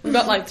 We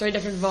got like 3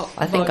 different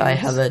I think I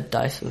have a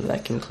Dyson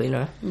vacuum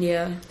cleaner.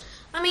 Yeah.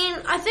 I mean,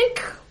 I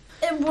think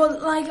it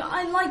was like,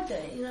 I liked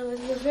it. You know, it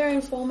was very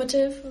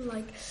informative.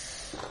 Like,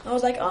 I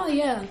was like, oh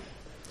yeah,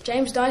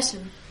 James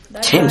Dyson.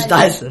 James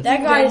Dyson.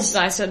 That guy James is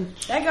Dyson.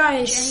 That guy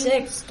is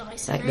sick.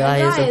 That guy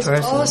is a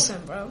person.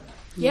 Awesome, bro.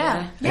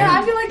 Yeah,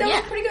 I feel like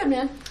that was pretty good,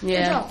 man. Yeah.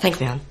 Good job.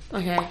 Thanks, man.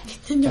 Okay.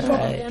 No problem,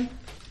 Alright.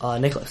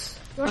 man. Nicholas.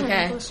 Your turn,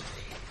 Okay. Nicholas.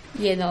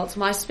 Yeah, no, it's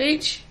my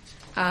speech,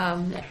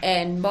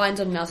 and mine's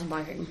on mountain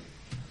biking.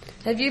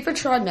 Have you ever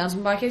tried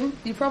mountain biking?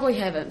 You probably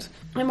haven't.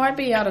 It might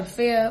be out of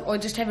fear or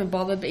just haven't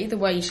bothered, but either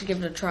way you should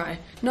give it a try.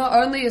 Not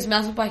only is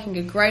mountain biking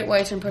a great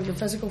way to improve your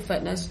physical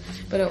fitness,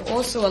 but it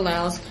also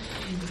allows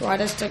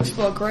riders to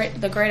explore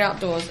the great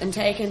outdoors and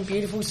take in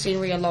beautiful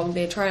scenery along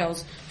their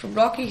trails. From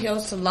rocky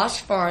hills to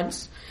lush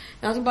forests,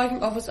 mountain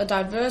biking offers a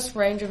diverse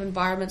range of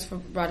environments for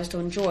riders to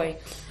enjoy.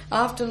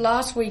 Until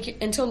last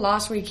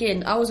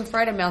weekend, I was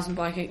afraid of mountain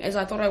biking as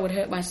I thought I would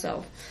hurt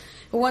myself.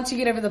 But once you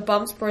get over the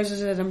bumps,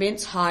 bruises, and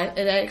immense height,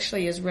 it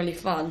actually is really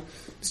fun.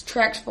 There's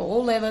tracks for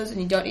all levels, and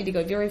you don't need to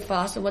go very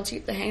fast. And once you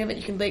get the hang of it,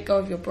 you can let go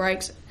of your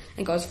brakes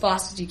and go as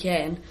fast as you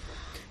can.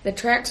 The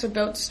tracks are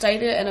built to stay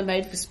there and are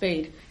made for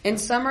speed. In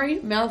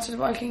summary, mountain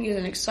biking is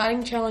an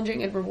exciting,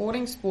 challenging, and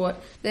rewarding sport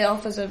that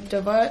offers a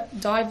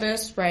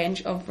diverse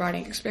range of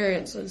riding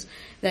experiences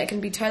that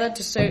can be tailored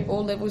to suit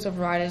all levels of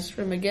riders,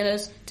 from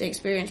beginners to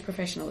experienced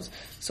professionals.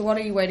 So what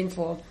are you waiting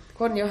for?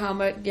 Put on your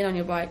helmet, get on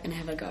your bike, and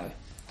have a go.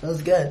 That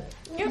was good.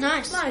 Yeah,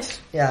 nice.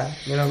 Yeah,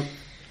 you know,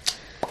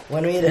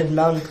 when we did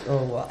I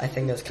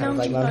think it was kind of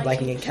like mountain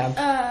biking in camp.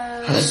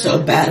 I was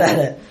so bad at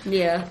it.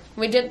 Yeah,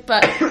 we did,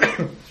 but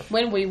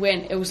when we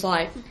went, it was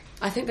like,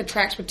 I think the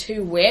tracks were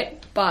too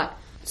wet, but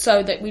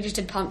so that we just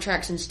did pump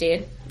tracks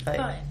instead.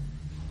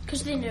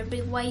 Because then it would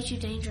be way too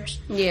dangerous.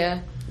 Yeah.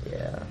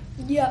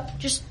 Yeah.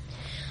 Just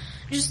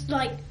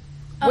like...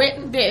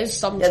 there is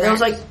some Yeah, there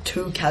was tracks. like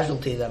 2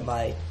 casualties at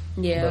my...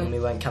 when we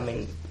went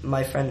coming.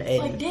 My friend Aiden...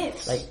 Like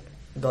deaths? Like,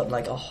 got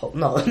like a whole...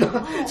 No,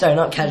 sorry,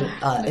 not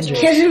injuries.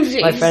 Casualties.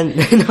 My friend...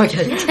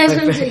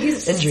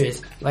 Casualties.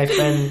 Injuries. My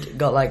friend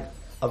got like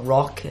a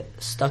rock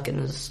stuck in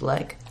his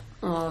leg.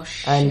 Oh,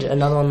 shit. And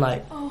another one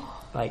like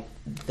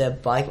their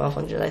bike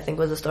malfunctioned, I think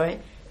was the story.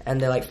 And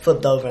they like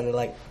flipped over and they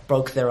like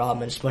broke their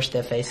arm and smushed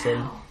their face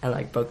in and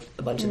like broke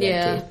a bunch of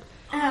their teeth.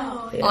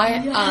 Ow.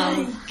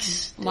 Yeah.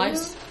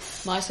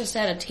 My sister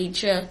had a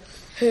teacher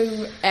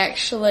who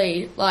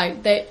actually,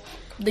 like, the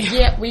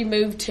year we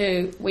lived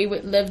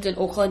in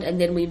Auckland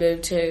and then we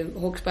moved to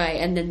Hawke's Bay,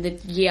 and then the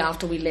year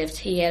after we left,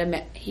 he had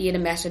a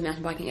massive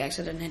mountain biking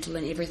accident and had to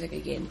learn everything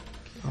again.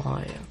 Oh,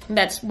 yeah. And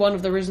that's one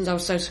of the reasons I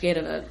was so scared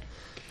of it.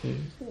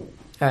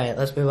 Alright,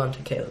 let's move on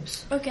to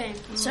Caleb's. Okay,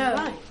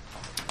 so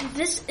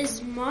this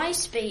is my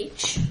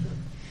speech,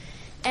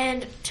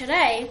 and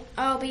today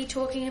I'll be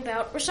talking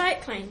about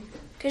recycling,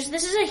 because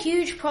this is a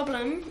huge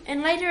problem,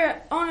 and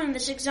later on in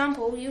this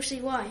example you'll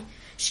see why.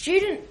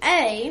 Student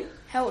A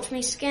helped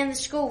me scan the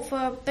school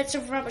for bits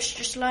of rubbish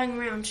just lying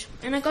around,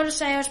 and I gotta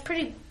say I was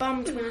pretty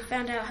bummed when I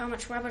found out how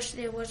much rubbish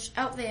there was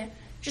out there,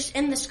 just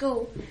in the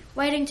school,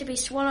 waiting to be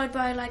swallowed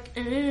by like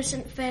an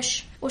innocent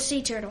fish or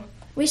sea turtle.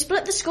 We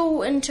split the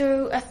school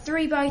into a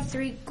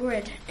 3x3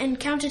 grid and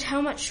counted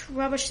how much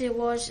rubbish there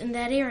was in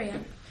that area.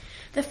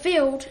 The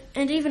field,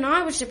 and even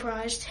I was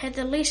surprised, had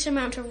the least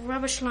amount of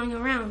rubbish lying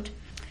around.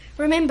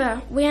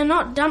 Remember, we are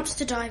not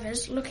dumpster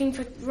divers looking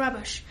for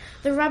rubbish.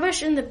 The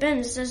rubbish in the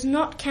bins does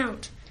not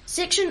count.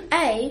 Section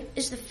A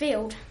is the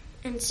field,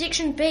 and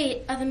Section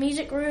B are the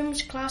music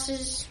rooms,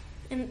 classes,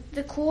 and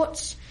the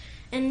courts,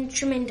 and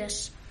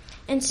tremendous.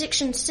 And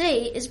Section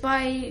C is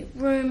by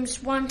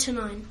rooms 1 to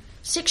 9.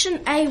 Section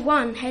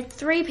A1 had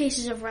 3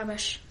 pieces of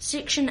rubbish.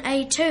 Section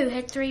A2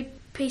 had 3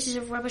 pieces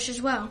of rubbish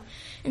as well.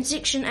 And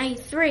Section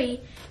A3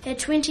 had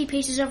 20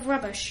 pieces of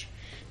rubbish.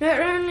 Not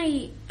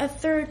only a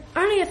third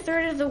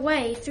of the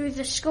way through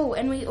the school,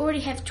 and we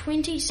already have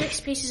 26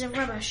 pieces of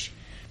rubbish.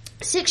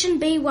 Section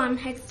B1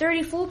 had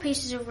 34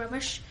 pieces of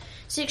rubbish.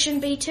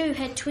 Section B2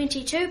 had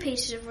 22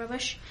 pieces of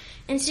rubbish.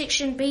 And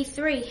Section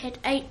B3 had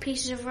 8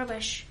 pieces of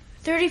rubbish.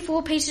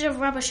 34 pieces of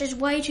rubbish is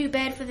way too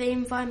bad for the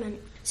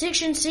environment.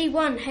 Section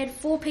C1 had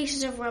 4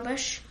 pieces of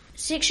rubbish.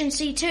 Section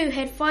C2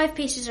 had 5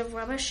 pieces of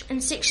rubbish.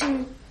 And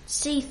Section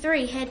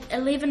C3 had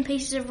 11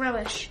 pieces of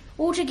rubbish.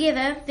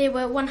 Altogether, there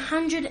were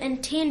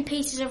 110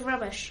 pieces of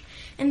rubbish.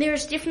 And there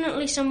is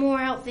definitely some more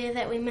out there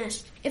that we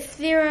missed. If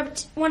there are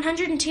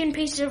 110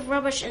 pieces of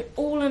rubbish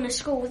all in a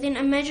school, then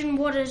imagine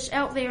what is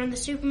out there in the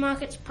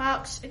supermarkets,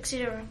 parks,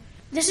 etc.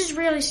 This is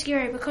really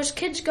scary because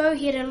kids go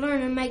here to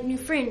learn and make new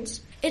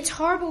friends. It's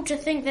horrible to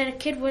think that a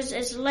kid was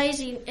as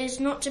lazy as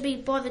not to be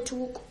bothered to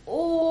walk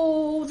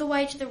all the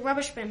way to the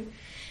rubbish bin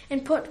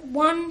and put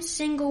one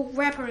single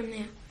wrapper in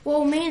there.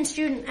 While me and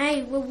student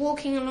A were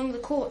walking along the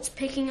courts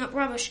picking up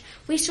rubbish,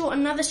 we saw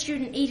another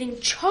student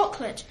eating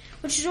chocolate,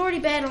 which is already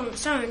bad on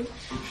its own,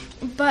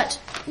 but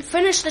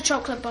finished the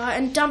chocolate bar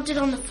and dumped it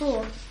on the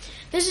floor.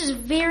 This is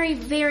very,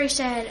 very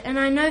sad, and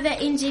I know that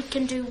NZ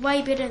can do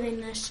way better than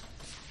this.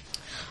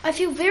 I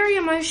feel very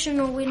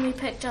emotional when we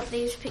picked up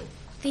these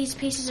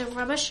pieces of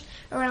rubbish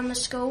around the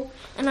school,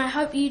 and I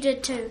hope you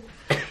did too.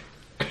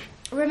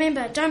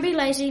 Remember, don't be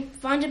lazy,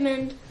 find a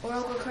bin, or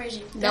I'll go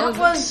crazy. That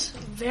was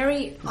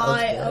very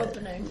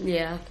eye-opening.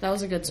 Yeah, that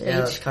was a good speech.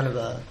 Yeah, it's kind of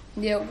a...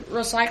 Yeah,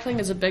 recycling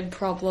is a big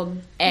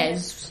problem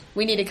as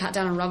we need to cut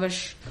down on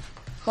rubbish.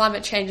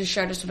 Climate change has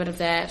showed us a bit of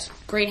that.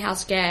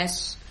 Greenhouse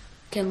gas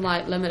can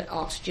limit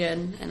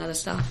oxygen and other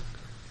stuff.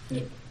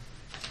 Yeah.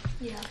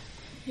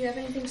 You have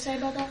anything to say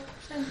about that,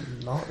 Sam?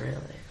 Not really.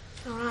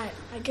 Alright,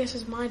 I guess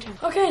it's my turn.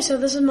 Okay, so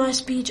this is my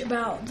speech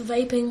about the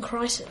vaping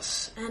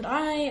crisis. And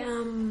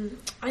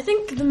I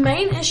think the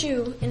main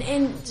issue in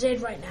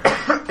NZ right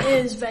now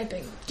is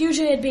vaping, due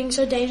to it being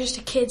so dangerous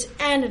to kids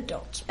and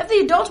adults. If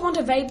the adults want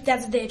to vape,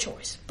 that's their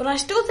choice. But I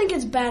still think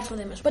it's bad for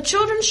them. But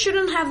children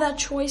shouldn't have that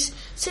choice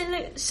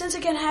since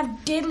it can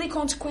have deadly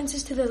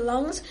consequences to their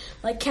lungs,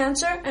 like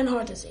cancer and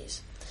heart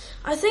disease.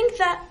 I think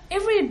that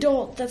every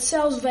adult that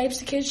sells vapes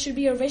to kids should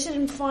be arrested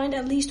and fined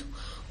at least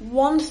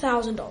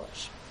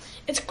 $1,000.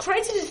 It's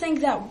crazy to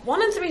think that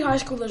 1 in 3 high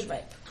schoolers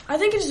vape. I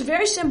think it is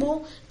very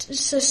simple to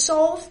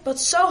solve, but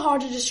so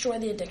hard to destroy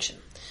the addiction.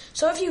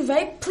 So if you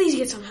vape, please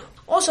get some help.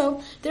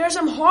 Also, there are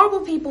some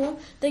horrible people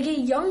that get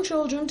young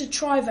children to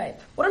try vape.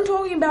 What I'm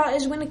talking about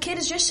is when a kid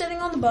is just sitting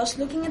on the bus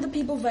looking at the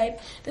people vape,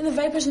 then the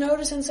vapors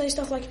notice and say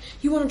stuff like,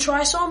 "You want to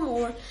try some?"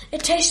 or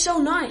 "It tastes so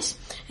nice."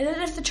 And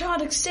then if the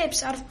child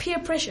accepts out of peer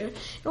pressure,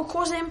 it will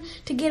cause them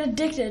to get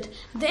addicted.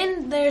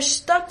 Then they're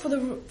stuck for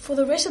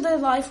the rest of their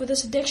life with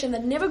this addiction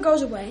that never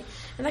goes away,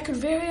 and that could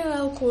very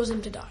well cause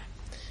them to die.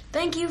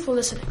 Thank you for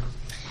listening.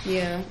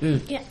 Yeah.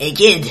 Yeah. Hey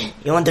kid,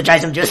 you want to try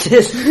some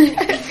juices?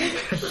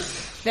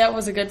 That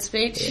was a good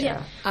speech.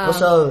 Yeah.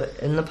 Also,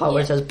 in the part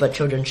where it says, but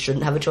children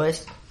shouldn't have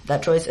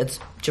that choice, it's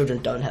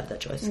children don't have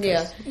that choice.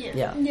 Yeah.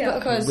 Yeah.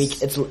 Because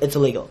it's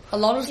illegal. a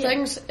lot of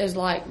things is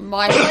like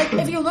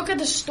If you look at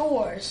the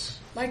stores,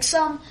 like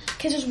some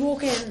kids just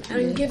walk in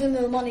and give them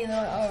the money and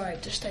they're like,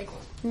 "Alright, just take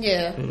one."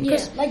 Yeah.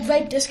 Like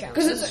vape discounts.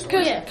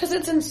 Because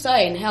it's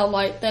insane how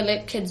they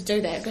let kids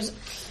do that. Because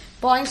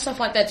buying stuff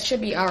like that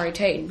should be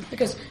R18.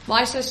 Because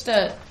my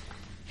sister,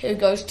 who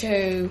goes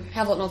to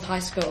Havelock North High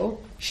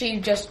School, she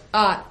just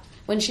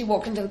when she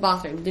walked into the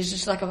bathroom, there's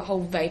just like a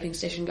whole vaping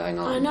session going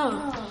on. I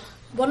know.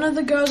 One of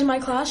the girls in my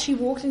class, she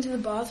walked into the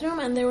bathroom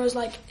and there was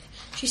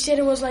she said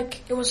it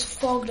was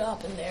fogged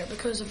up in there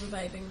because of the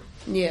vaping.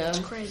 Yeah. It's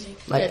crazy.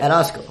 Like at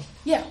our school.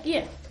 Yeah.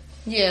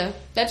 Yeah.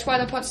 That's why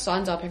they put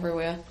signs up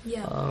everywhere.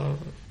 Yeah.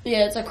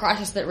 Yeah, it's a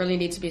crisis that really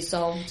needs to be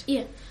solved.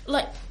 Yeah,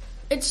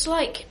 it's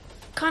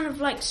kind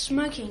of like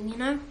smoking, you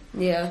know?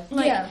 Yeah.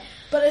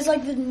 But it's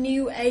like the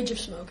new age of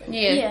smoking.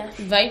 Yeah.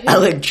 Vaping.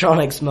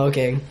 Electronic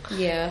smoking.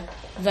 Yeah.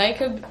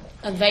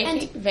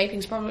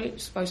 Vaping's probably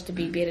supposed to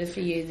be better for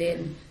you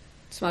than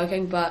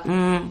smoking, but...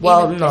 no,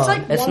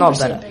 it's not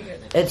better. Bigger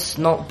than It's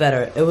not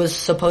better. It was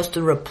supposed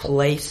to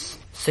replace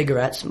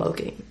cigarette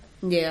smoking.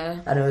 Yeah.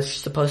 And it was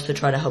supposed to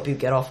try to help you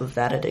get off of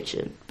that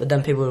addiction. But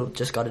then people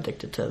just got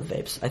addicted to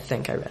vapes, I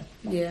think I read.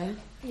 Yeah.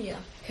 Yeah.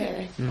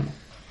 Okay.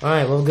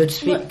 Alright, well, good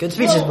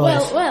speeches,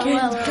 boys.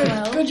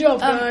 Well. Good job,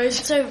 guys.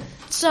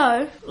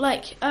 So,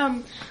 like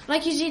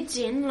you said,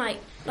 Zen,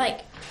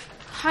 like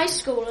high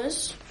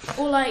schoolers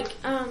or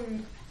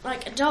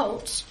like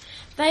adults,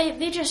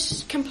 they're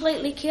just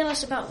completely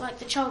careless about like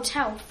the child's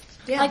health.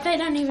 Yeah. Like they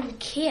don't even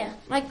care.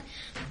 Like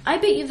I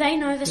bet you they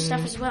know this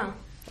stuff as well.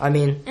 I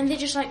mean, And they're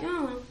just like,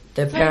 oh well.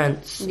 their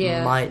parents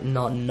Yeah. might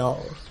not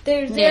know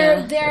They're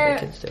their they're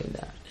kids doing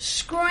that.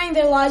 screwing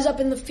their lives up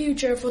in the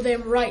future for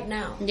them right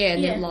now. Yeah,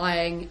 and Yeah. they're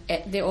lying.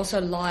 They're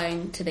also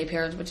lying to their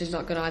parents, which is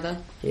not good either.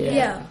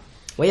 Yeah.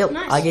 Well,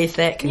 Nice. I guess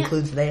that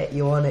concludes that.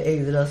 You want to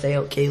exit us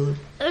out, Caleb?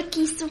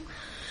 Okay,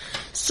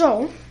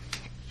 so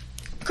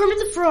Kermit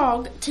the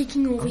Frog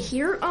taking over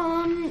here.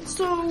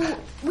 So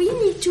we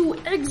need to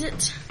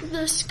exit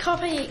this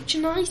Kapai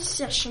HNI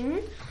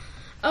session.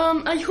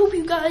 I hope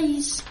you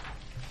guys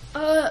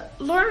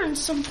learned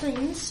some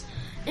things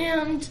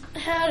and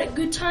had a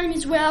good time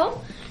as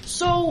well.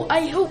 So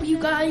I hope you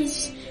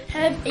guys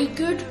have a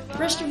good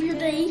rest of your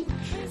day,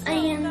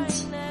 and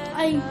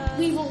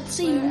we will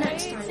see you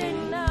next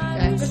time.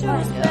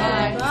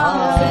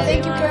 Bye.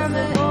 Thank you,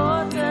 Kermit.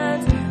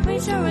 We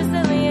show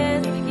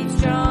resilience, we keep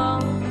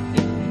strong.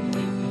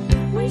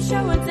 We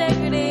show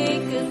integrity,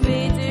 cause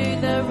we do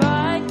the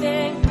right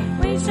thing.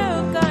 We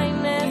show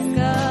kindness,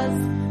 cause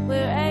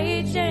we're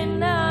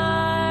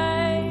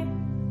HNI.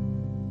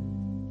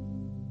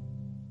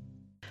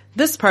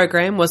 This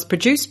program was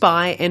produced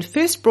by and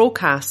first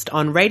broadcast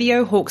on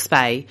Radio Hawke's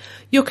Bay,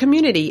 your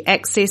community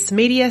access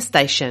media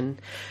station.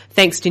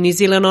 Thanks to New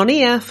Zealand On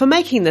Air for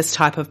making this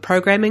type of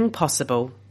programming possible.